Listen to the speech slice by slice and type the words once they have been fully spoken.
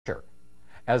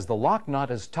As the lock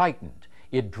nut is tightened,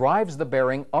 it drives the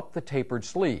bearing up the tapered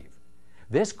sleeve.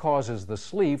 This causes the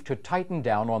sleeve to tighten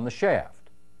down on the shaft.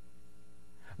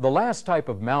 The last type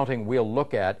of mounting we'll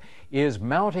look at is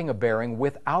mounting a bearing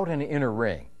without an inner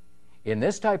ring. In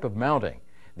this type of mounting,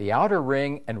 the outer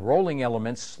ring and rolling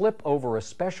elements slip over a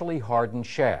specially hardened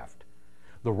shaft.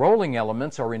 The rolling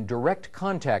elements are in direct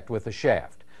contact with the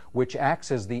shaft, which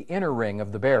acts as the inner ring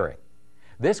of the bearing.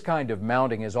 This kind of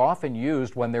mounting is often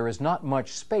used when there is not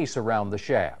much space around the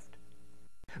shaft.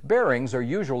 Bearings are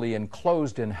usually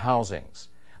enclosed in housings.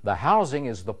 The housing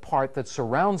is the part that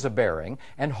surrounds a bearing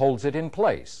and holds it in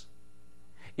place.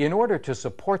 In order to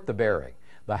support the bearing,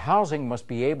 the housing must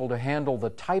be able to handle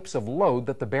the types of load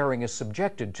that the bearing is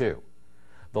subjected to.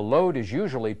 The load is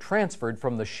usually transferred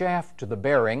from the shaft to the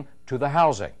bearing to the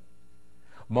housing.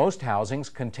 Most housings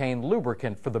contain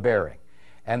lubricant for the bearing,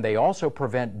 and they also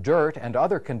prevent dirt and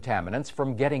other contaminants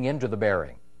from getting into the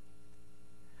bearing.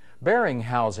 Bearing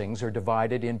housings are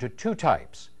divided into two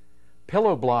types: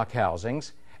 pillow block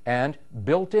housings and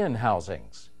built-in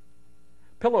housings.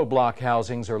 Pillow block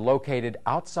housings are located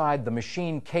outside the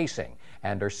machine casing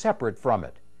and are separate from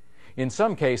it. In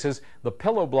some cases, the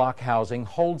pillow block housing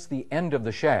holds the end of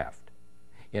the shaft.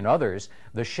 In others,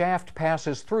 the shaft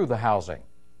passes through the housing.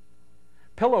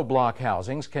 Pillow block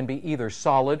housings can be either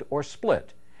solid or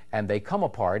split, and they come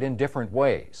apart in different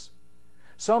ways.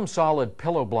 Some solid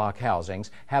pillow block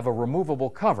housings have a removable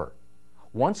cover.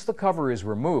 Once the cover is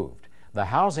removed, the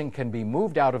housing can be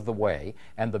moved out of the way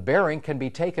and the bearing can be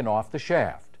taken off the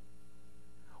shaft.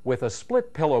 With a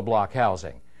split pillow block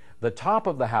housing, the top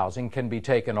of the housing can be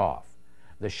taken off.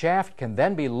 The shaft can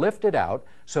then be lifted out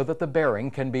so that the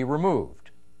bearing can be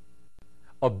removed.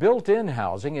 A built-in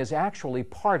housing is actually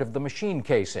part of the machine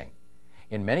casing.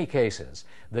 In many cases,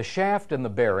 the shaft and the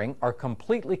bearing are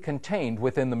completely contained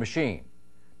within the machine.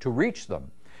 To reach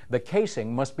them, the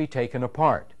casing must be taken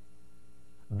apart.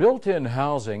 Built-in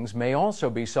housings may also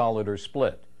be solid or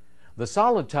split. The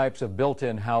solid types of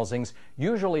built-in housings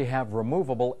usually have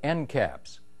removable end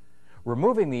caps.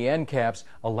 Removing the end caps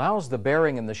allows the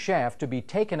bearing and the shaft to be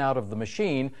taken out of the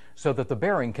machine so that the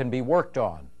bearing can be worked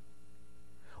on.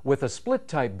 With a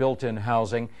split-type built-in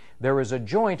housing, there is a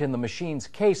joint in the machine's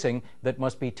casing that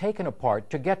must be taken apart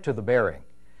to get to the bearing.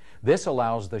 This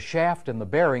allows the shaft and the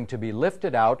bearing to be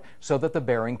lifted out so that the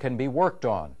bearing can be worked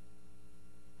on.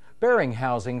 Bearing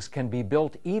housings can be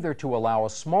built either to allow a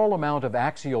small amount of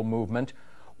axial movement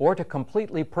or to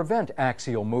completely prevent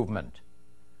axial movement.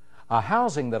 A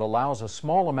housing that allows a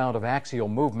small amount of axial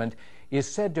movement is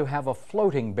said to have a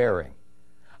floating bearing.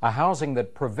 A housing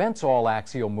that prevents all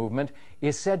axial movement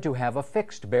is said to have a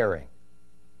fixed bearing.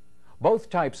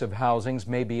 Both types of housings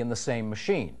may be in the same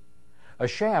machine. A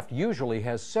shaft usually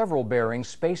has several bearings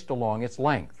spaced along its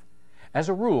length. As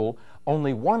a rule,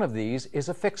 only one of these is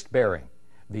a fixed bearing.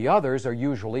 The others are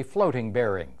usually floating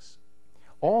bearings.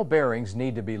 All bearings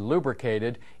need to be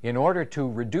lubricated in order to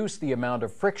reduce the amount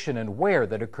of friction and wear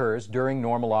that occurs during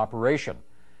normal operation.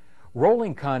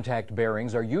 Rolling contact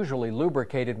bearings are usually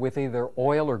lubricated with either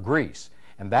oil or grease,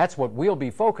 and that's what we'll be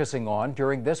focusing on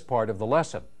during this part of the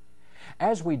lesson.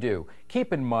 As we do,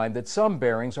 keep in mind that some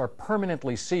bearings are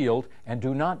permanently sealed and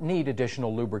do not need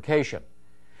additional lubrication.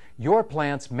 Your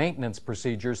plant's maintenance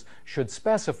procedures should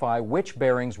specify which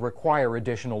bearings require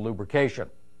additional lubrication.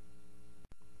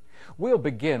 We'll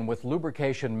begin with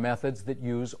lubrication methods that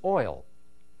use oil.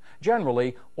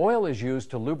 Generally, oil is used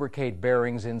to lubricate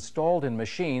bearings installed in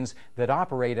machines that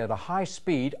operate at a high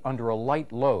speed under a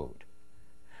light load.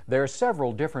 There are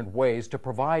several different ways to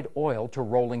provide oil to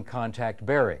rolling contact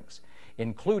bearings,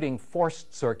 including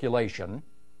forced circulation,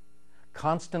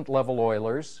 constant level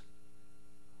oilers,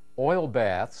 oil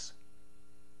baths,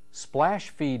 splash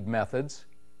feed methods,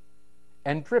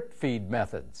 and drip feed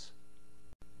methods.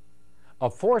 A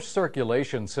forced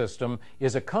circulation system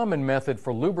is a common method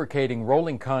for lubricating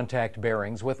rolling contact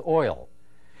bearings with oil.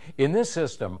 In this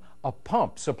system, a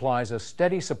pump supplies a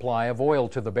steady supply of oil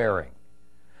to the bearing.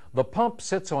 The pump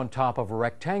sits on top of a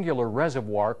rectangular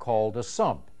reservoir called a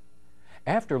sump.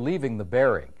 After leaving the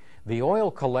bearing, the oil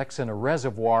collects in a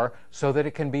reservoir so that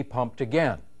it can be pumped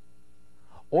again.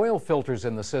 Oil filters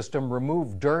in the system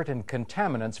remove dirt and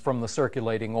contaminants from the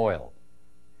circulating oil.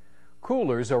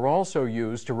 Coolers are also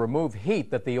used to remove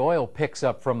heat that the oil picks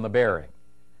up from the bearing.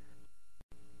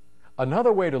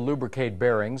 Another way to lubricate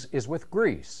bearings is with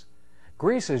grease.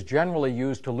 Grease is generally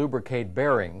used to lubricate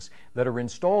bearings that are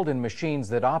installed in machines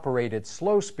that operate at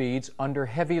slow speeds under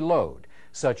heavy load,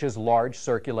 such as large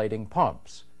circulating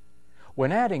pumps.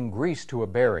 When adding grease to a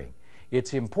bearing,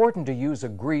 it's important to use a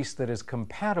grease that is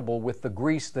compatible with the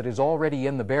grease that is already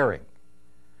in the bearing.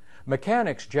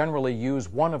 Mechanics generally use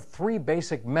one of three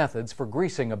basic methods for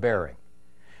greasing a bearing.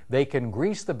 They can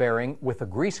grease the bearing with a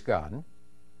grease gun,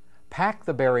 pack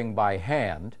the bearing by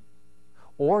hand,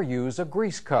 or use a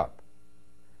grease cup.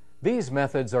 These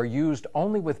methods are used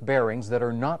only with bearings that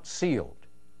are not sealed.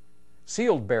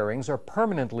 Sealed bearings are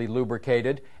permanently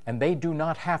lubricated and they do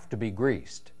not have to be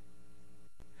greased.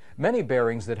 Many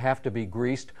bearings that have to be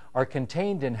greased are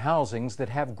contained in housings that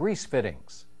have grease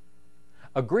fittings.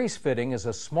 A grease fitting is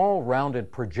a small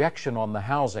rounded projection on the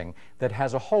housing that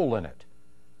has a hole in it.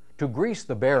 To grease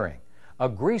the bearing, a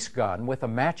grease gun with a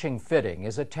matching fitting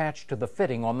is attached to the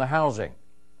fitting on the housing.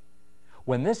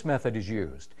 When this method is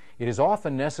used, it is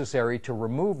often necessary to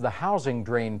remove the housing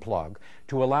drain plug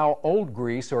to allow old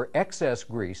grease or excess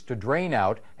grease to drain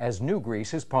out as new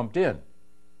grease is pumped in.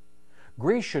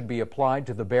 Grease should be applied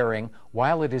to the bearing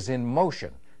while it is in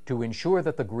motion to ensure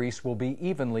that the grease will be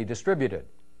evenly distributed.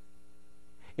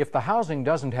 If the housing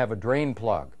doesn't have a drain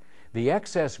plug, the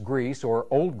excess grease or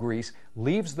old grease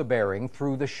leaves the bearing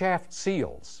through the shaft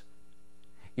seals.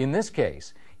 In this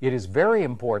case, it is very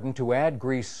important to add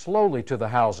grease slowly to the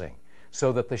housing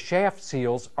so that the shaft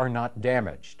seals are not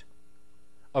damaged.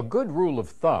 A good rule of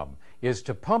thumb is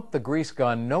to pump the grease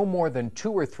gun no more than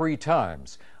 2 or 3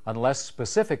 times unless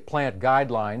specific plant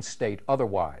guidelines state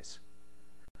otherwise.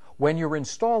 When you're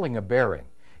installing a bearing,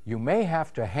 you may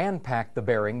have to hand pack the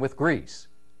bearing with grease.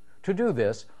 To do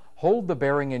this, hold the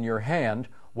bearing in your hand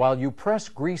while you press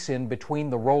grease in between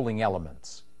the rolling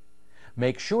elements.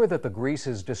 Make sure that the grease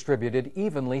is distributed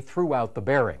evenly throughout the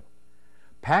bearing.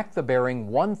 Pack the bearing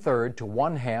 1/3 to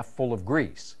 1/2 full of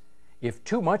grease. If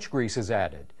too much grease is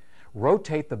added,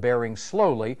 rotate the bearing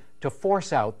slowly to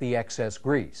force out the excess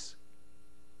grease.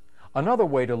 Another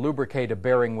way to lubricate a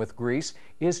bearing with grease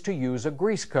is to use a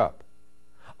grease cup.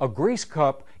 A grease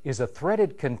cup is a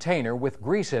threaded container with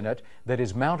grease in it that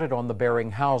is mounted on the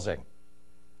bearing housing.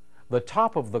 The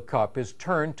top of the cup is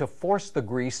turned to force the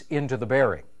grease into the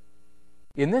bearing.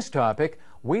 In this topic,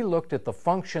 we looked at the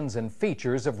functions and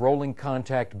features of rolling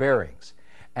contact bearings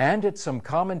and at some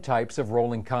common types of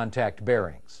rolling contact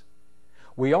bearings.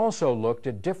 We also looked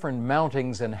at different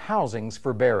mountings and housings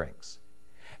for bearings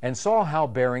and saw how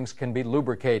bearings can be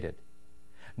lubricated.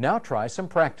 Now try some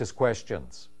practice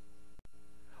questions.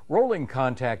 Rolling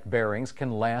contact bearings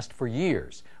can last for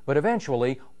years, but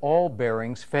eventually all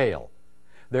bearings fail.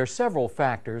 There are several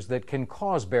factors that can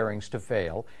cause bearings to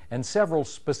fail and several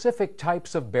specific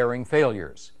types of bearing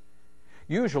failures.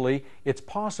 Usually, it's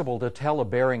possible to tell a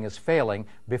bearing is failing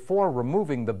before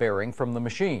removing the bearing from the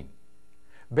machine.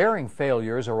 Bearing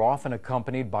failures are often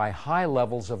accompanied by high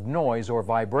levels of noise or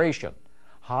vibration,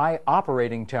 high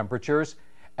operating temperatures,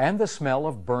 and the smell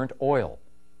of burnt oil.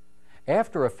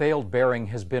 After a failed bearing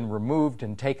has been removed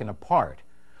and taken apart,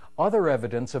 other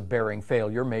evidence of bearing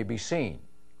failure may be seen.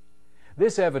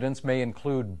 This evidence may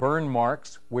include burn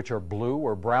marks, which are blue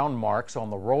or brown marks on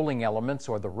the rolling elements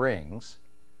or the rings,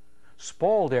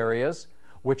 spalled areas,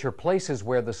 which are places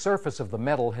where the surface of the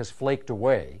metal has flaked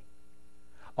away,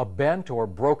 a bent or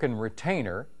broken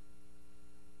retainer,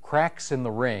 cracks in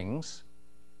the rings,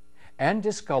 and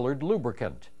discolored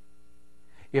lubricant.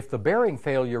 If the bearing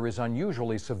failure is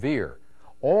unusually severe,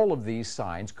 all of these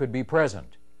signs could be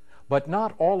present, but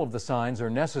not all of the signs are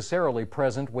necessarily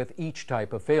present with each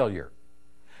type of failure.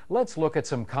 Let's look at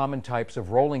some common types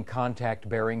of rolling contact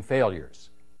bearing failures.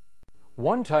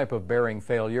 One type of bearing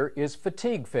failure is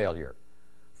fatigue failure.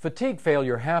 Fatigue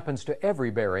failure happens to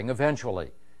every bearing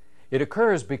eventually. It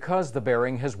occurs because the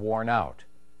bearing has worn out.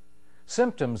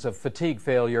 Symptoms of fatigue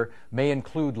failure may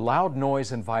include loud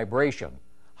noise and vibration,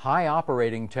 high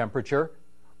operating temperature,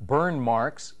 burn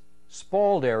marks,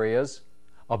 spalled areas,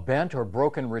 a bent or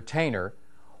broken retainer,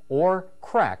 or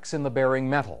cracks in the bearing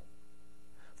metal.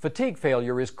 Fatigue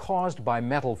failure is caused by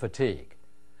metal fatigue.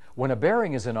 When a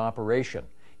bearing is in operation,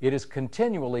 it is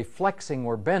continually flexing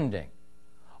or bending.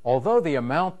 Although the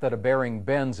amount that a bearing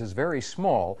bends is very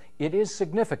small, it is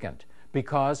significant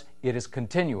because it is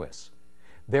continuous.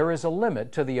 There is a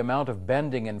limit to the amount of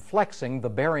bending and flexing the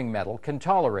bearing metal can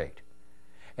tolerate.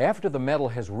 After the metal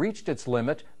has reached its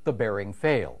limit, the bearing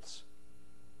fails.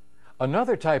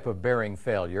 Another type of bearing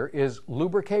failure is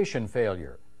lubrication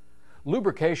failure.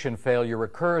 Lubrication failure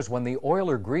occurs when the oil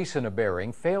or grease in a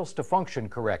bearing fails to function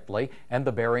correctly and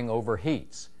the bearing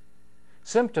overheats.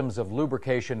 Symptoms of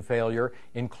lubrication failure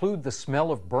include the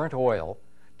smell of burnt oil,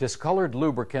 discolored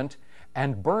lubricant,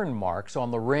 and burn marks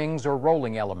on the rings or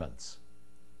rolling elements.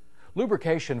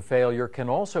 Lubrication failure can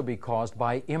also be caused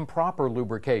by improper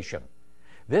lubrication.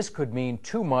 This could mean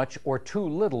too much or too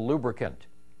little lubricant,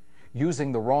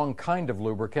 using the wrong kind of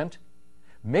lubricant,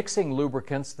 mixing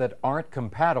lubricants that aren't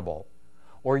compatible,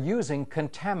 or using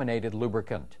contaminated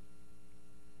lubricant.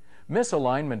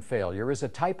 Misalignment failure is a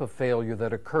type of failure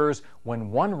that occurs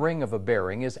when one ring of a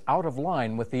bearing is out of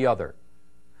line with the other.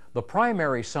 The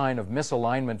primary sign of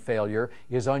misalignment failure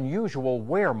is unusual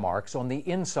wear marks on the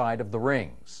inside of the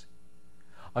rings.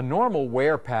 A normal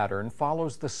wear pattern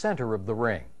follows the center of the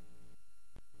ring.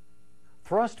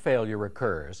 Thrust failure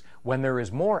occurs when there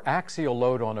is more axial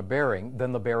load on a bearing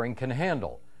than the bearing can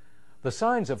handle. The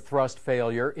signs of thrust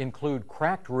failure include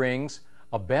cracked rings,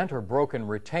 a bent or broken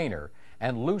retainer,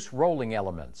 and loose rolling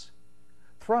elements.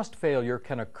 Thrust failure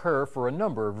can occur for a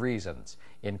number of reasons,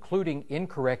 including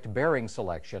incorrect bearing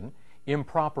selection,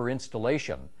 improper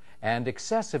installation, and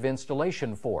excessive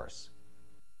installation force.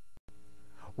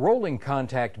 Rolling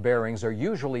contact bearings are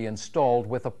usually installed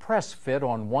with a press fit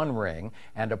on one ring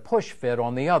and a push fit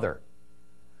on the other.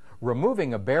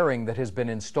 Removing a bearing that has been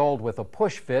installed with a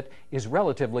push fit is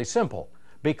relatively simple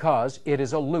because it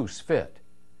is a loose fit.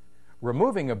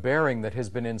 Removing a bearing that has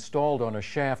been installed on a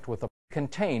shaft with a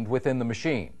contained within the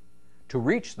machine. To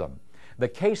reach them, the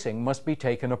casing must be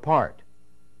taken apart.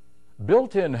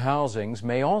 Built-in housings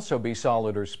may also be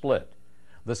solid or split.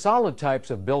 The solid types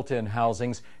of built-in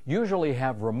housings usually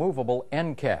have removable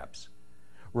end caps.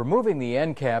 Removing the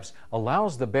end caps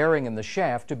allows the bearing and the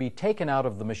shaft to be taken out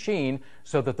of the machine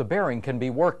so that the bearing can be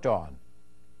worked on.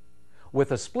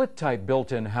 With a split-type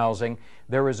built-in housing,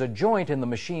 there is a joint in the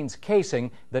machine's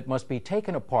casing that must be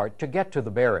taken apart to get to the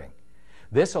bearing.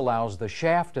 This allows the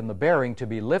shaft and the bearing to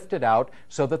be lifted out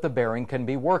so that the bearing can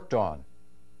be worked on.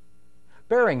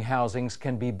 Bearing housings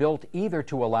can be built either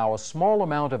to allow a small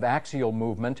amount of axial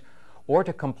movement or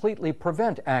to completely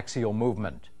prevent axial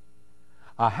movement.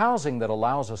 A housing that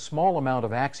allows a small amount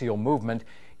of axial movement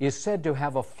is said to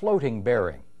have a floating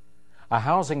bearing. A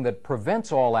housing that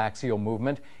prevents all axial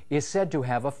movement is said to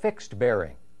have a fixed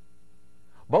bearing.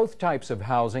 Both types of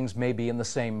housings may be in the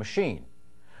same machine.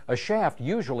 A shaft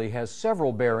usually has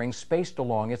several bearings spaced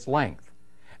along its length.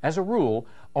 As a rule,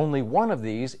 only one of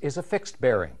these is a fixed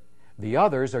bearing. The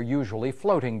others are usually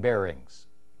floating bearings.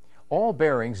 All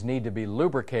bearings need to be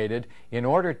lubricated in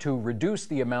order to reduce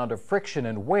the amount of friction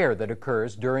and wear that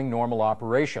occurs during normal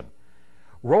operation.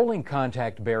 Rolling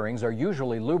contact bearings are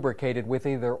usually lubricated with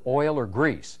either oil or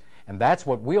grease, and that's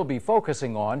what we'll be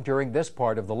focusing on during this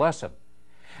part of the lesson.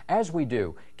 As we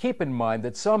do, keep in mind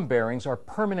that some bearings are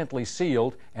permanently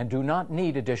sealed and do not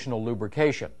need additional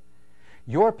lubrication.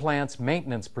 Your plant's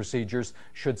maintenance procedures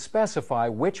should specify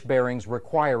which bearings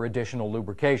require additional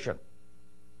lubrication.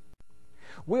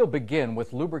 We'll begin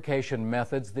with lubrication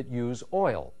methods that use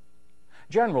oil.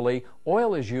 Generally,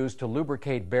 oil is used to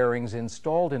lubricate bearings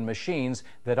installed in machines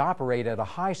that operate at a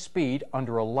high speed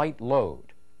under a light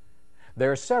load.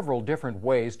 There are several different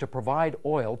ways to provide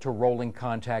oil to rolling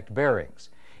contact bearings,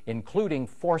 including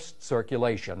forced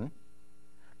circulation,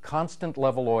 constant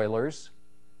level oilers,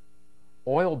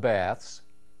 oil baths,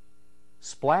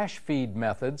 splash feed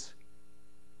methods,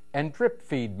 and drip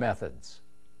feed methods.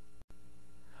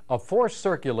 A forced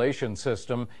circulation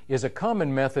system is a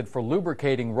common method for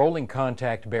lubricating rolling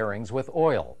contact bearings with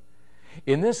oil.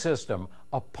 In this system,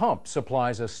 a pump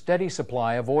supplies a steady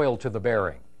supply of oil to the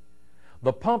bearing.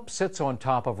 The pump sits on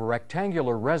top of a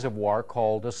rectangular reservoir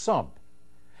called a sump.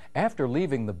 After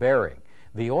leaving the bearing,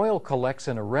 the oil collects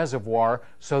in a reservoir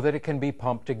so that it can be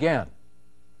pumped again.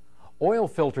 Oil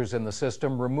filters in the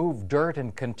system remove dirt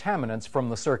and contaminants from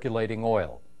the circulating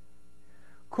oil.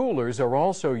 Coolers are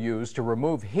also used to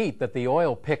remove heat that the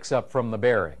oil picks up from the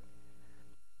bearing.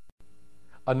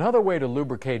 Another way to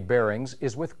lubricate bearings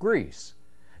is with grease.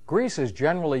 Grease is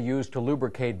generally used to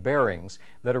lubricate bearings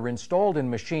that are installed in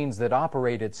machines that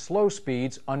operate at slow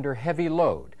speeds under heavy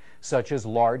load, such as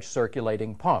large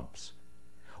circulating pumps.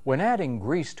 When adding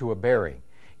grease to a bearing,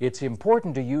 it's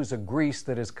important to use a grease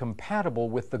that is compatible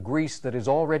with the grease that is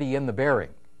already in the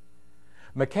bearing.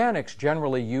 Mechanics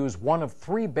generally use one of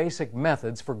three basic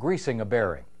methods for greasing a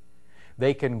bearing.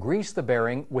 They can grease the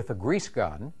bearing with a grease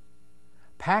gun,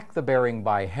 pack the bearing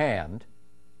by hand,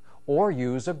 or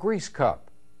use a grease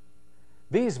cup.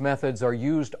 These methods are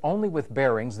used only with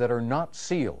bearings that are not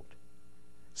sealed.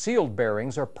 Sealed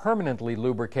bearings are permanently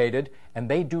lubricated and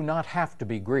they do not have to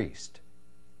be greased.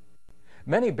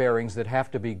 Many bearings that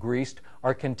have to be greased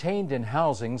are contained in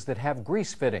housings that have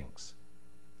grease fittings.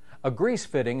 A grease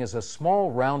fitting is a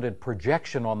small rounded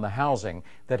projection on the housing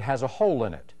that has a hole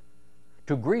in it.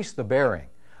 To grease the bearing,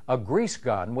 a grease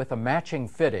gun with a matching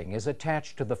fitting is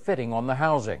attached to the fitting on the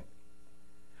housing.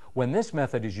 When this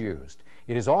method is used,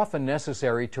 it is often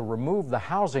necessary to remove the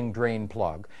housing drain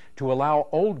plug to allow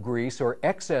old grease or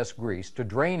excess grease to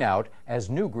drain out as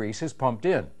new grease is pumped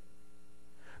in.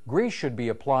 Grease should be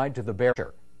applied to the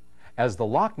bearing. As the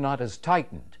lock nut is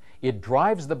tightened, it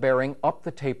drives the bearing up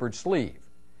the tapered sleeve.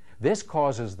 This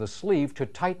causes the sleeve to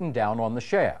tighten down on the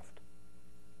shaft.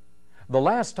 The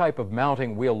last type of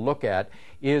mounting we'll look at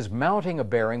is mounting a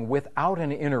bearing without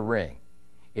an inner ring.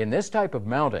 In this type of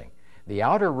mounting, the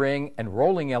outer ring and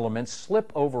rolling elements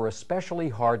slip over a specially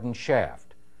hardened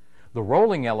shaft. The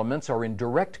rolling elements are in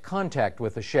direct contact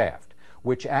with the shaft,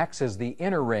 which acts as the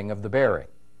inner ring of the bearing.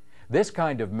 This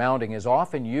kind of mounting is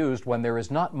often used when there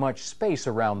is not much space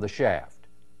around the shaft.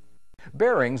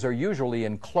 Bearings are usually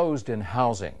enclosed in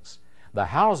housings. The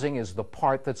housing is the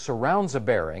part that surrounds a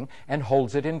bearing and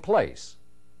holds it in place.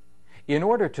 In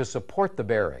order to support the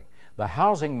bearing, the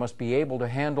housing must be able to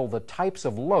handle the types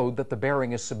of load that the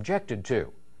bearing is subjected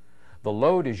to. The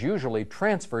load is usually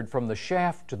transferred from the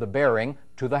shaft to the bearing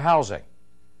to the housing.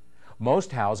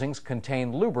 Most housings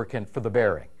contain lubricant for the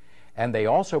bearing, and they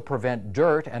also prevent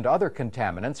dirt and other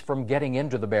contaminants from getting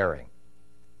into the bearing.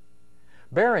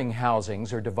 Bearing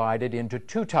housings are divided into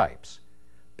two types: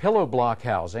 pillow block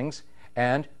housings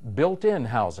and built-in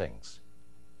housings.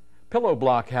 Pillow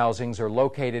block housings are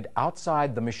located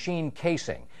outside the machine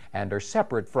casing and are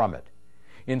separate from it.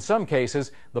 In some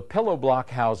cases, the pillow block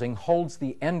housing holds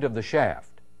the end of the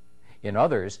shaft. In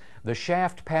others, the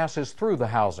shaft passes through the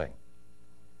housing.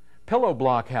 Pillow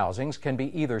block housings can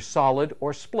be either solid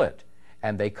or split,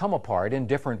 and they come apart in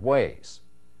different ways.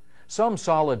 Some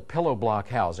solid pillow block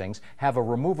housings have a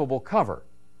removable cover.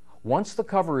 Once the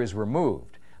cover is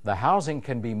removed, the housing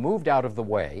can be moved out of the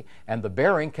way and the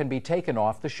bearing can be taken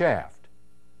off the shaft.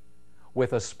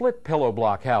 With a split pillow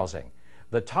block housing,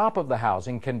 the top of the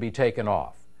housing can be taken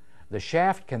off. The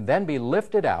shaft can then be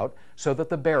lifted out so that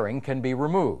the bearing can be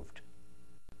removed.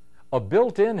 A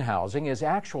built-in housing is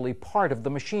actually part of the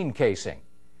machine casing.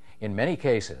 In many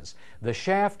cases, the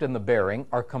shaft and the bearing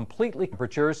are completely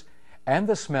temperatures and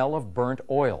the smell of burnt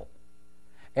oil.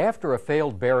 After a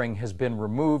failed bearing has been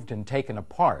removed and taken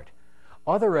apart,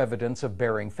 other evidence of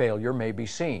bearing failure may be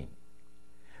seen.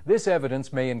 This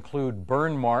evidence may include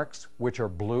burn marks, which are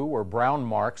blue or brown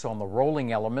marks on the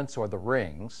rolling elements or the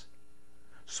rings,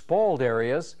 spalled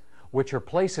areas, which are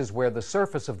places where the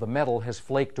surface of the metal has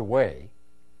flaked away,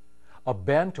 a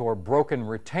bent or broken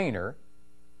retainer,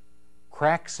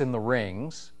 cracks in the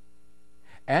rings,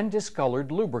 and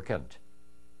discolored lubricant.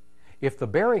 If the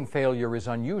bearing failure is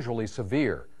unusually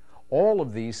severe, all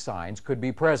of these signs could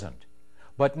be present,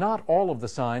 but not all of the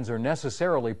signs are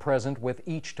necessarily present with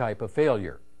each type of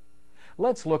failure.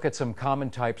 Let's look at some common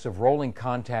types of rolling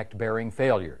contact bearing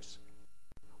failures.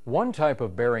 One type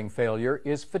of bearing failure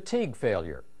is fatigue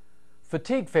failure.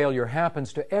 Fatigue failure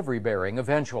happens to every bearing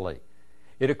eventually.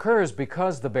 It occurs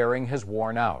because the bearing has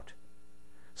worn out.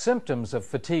 Symptoms of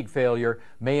fatigue failure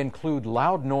may include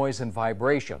loud noise and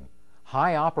vibration,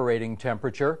 high operating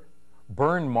temperature,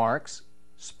 burn marks,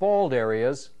 spalled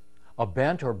areas, a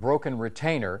bent or broken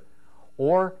retainer,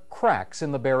 or cracks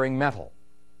in the bearing metal.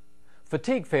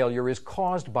 Fatigue failure is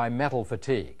caused by metal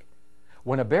fatigue.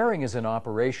 When a bearing is in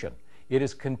operation, it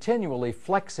is continually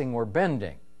flexing or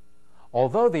bending.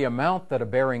 Although the amount that a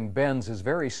bearing bends is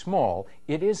very small,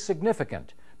 it is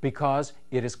significant because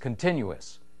it is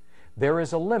continuous. There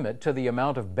is a limit to the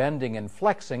amount of bending and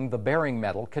flexing the bearing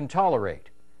metal can tolerate.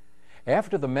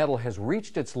 After the metal has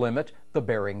reached its limit, the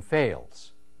bearing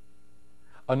fails.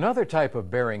 Another type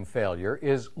of bearing failure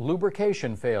is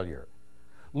lubrication failure.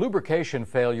 Lubrication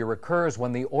failure occurs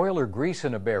when the oil or grease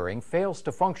in a bearing fails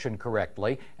to function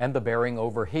correctly and the bearing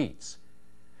overheats.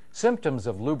 Symptoms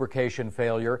of lubrication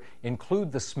failure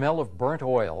include the smell of burnt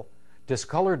oil,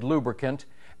 discolored lubricant,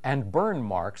 and burn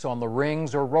marks on the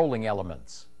rings or rolling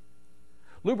elements.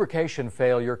 Lubrication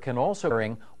failure can also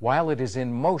occur while it is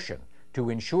in motion to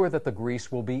ensure that the grease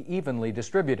will be evenly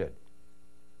distributed.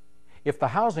 If the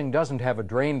housing doesn't have a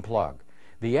drain plug,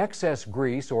 the excess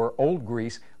grease or old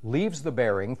grease leaves the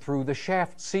bearing through the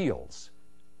shaft seals.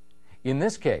 In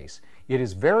this case, it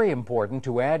is very important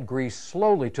to add grease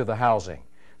slowly to the housing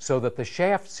so that the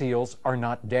shaft seals are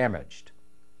not damaged.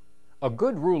 A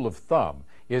good rule of thumb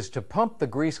is to pump the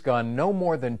grease gun no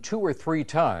more than 2 or 3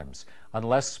 times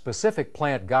unless specific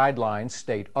plant guidelines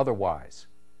state otherwise.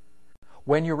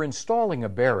 When you're installing a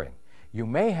bearing, you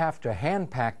may have to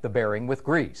hand pack the bearing with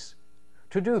grease.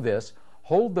 To do this,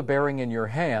 hold the bearing in your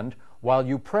hand while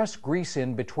you press grease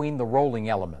in between the rolling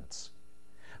elements.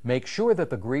 Make sure that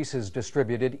the grease is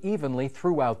distributed evenly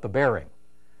throughout the bearing.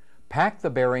 Pack the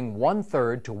bearing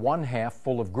 1/3 to 1/2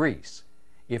 full of grease.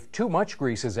 If too much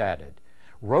grease is added,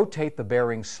 rotate the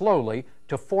bearing slowly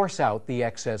to force out the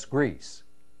excess grease.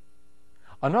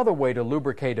 Another way to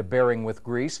lubricate a bearing with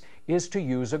grease is to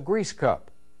use a grease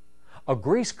cup. A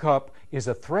grease cup is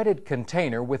a threaded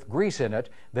container with grease in it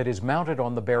that is mounted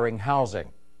on the bearing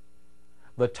housing.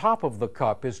 The top of the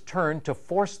cup is turned to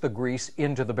force the grease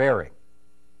into the bearing.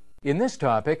 In this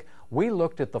topic, we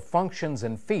looked at the functions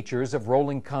and features of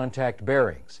rolling contact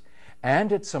bearings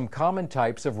and at some common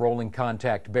types of rolling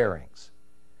contact bearings.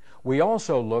 We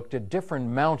also looked at different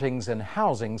mountings and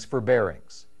housings for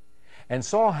bearings and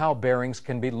saw how bearings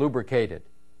can be lubricated.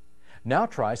 Now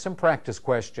try some practice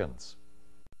questions.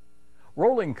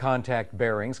 Rolling contact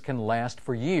bearings can last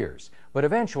for years, but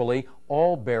eventually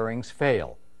all bearings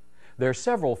fail. There are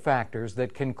several factors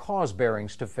that can cause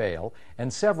bearings to fail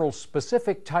and several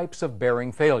specific types of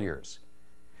bearing failures.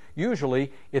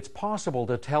 Usually, it's possible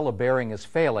to tell a bearing is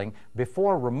failing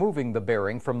before removing the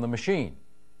bearing from the machine.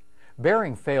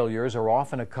 Bearing failures are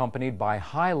often accompanied by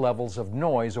high levels of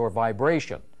noise or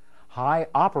vibration, high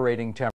operating temperature,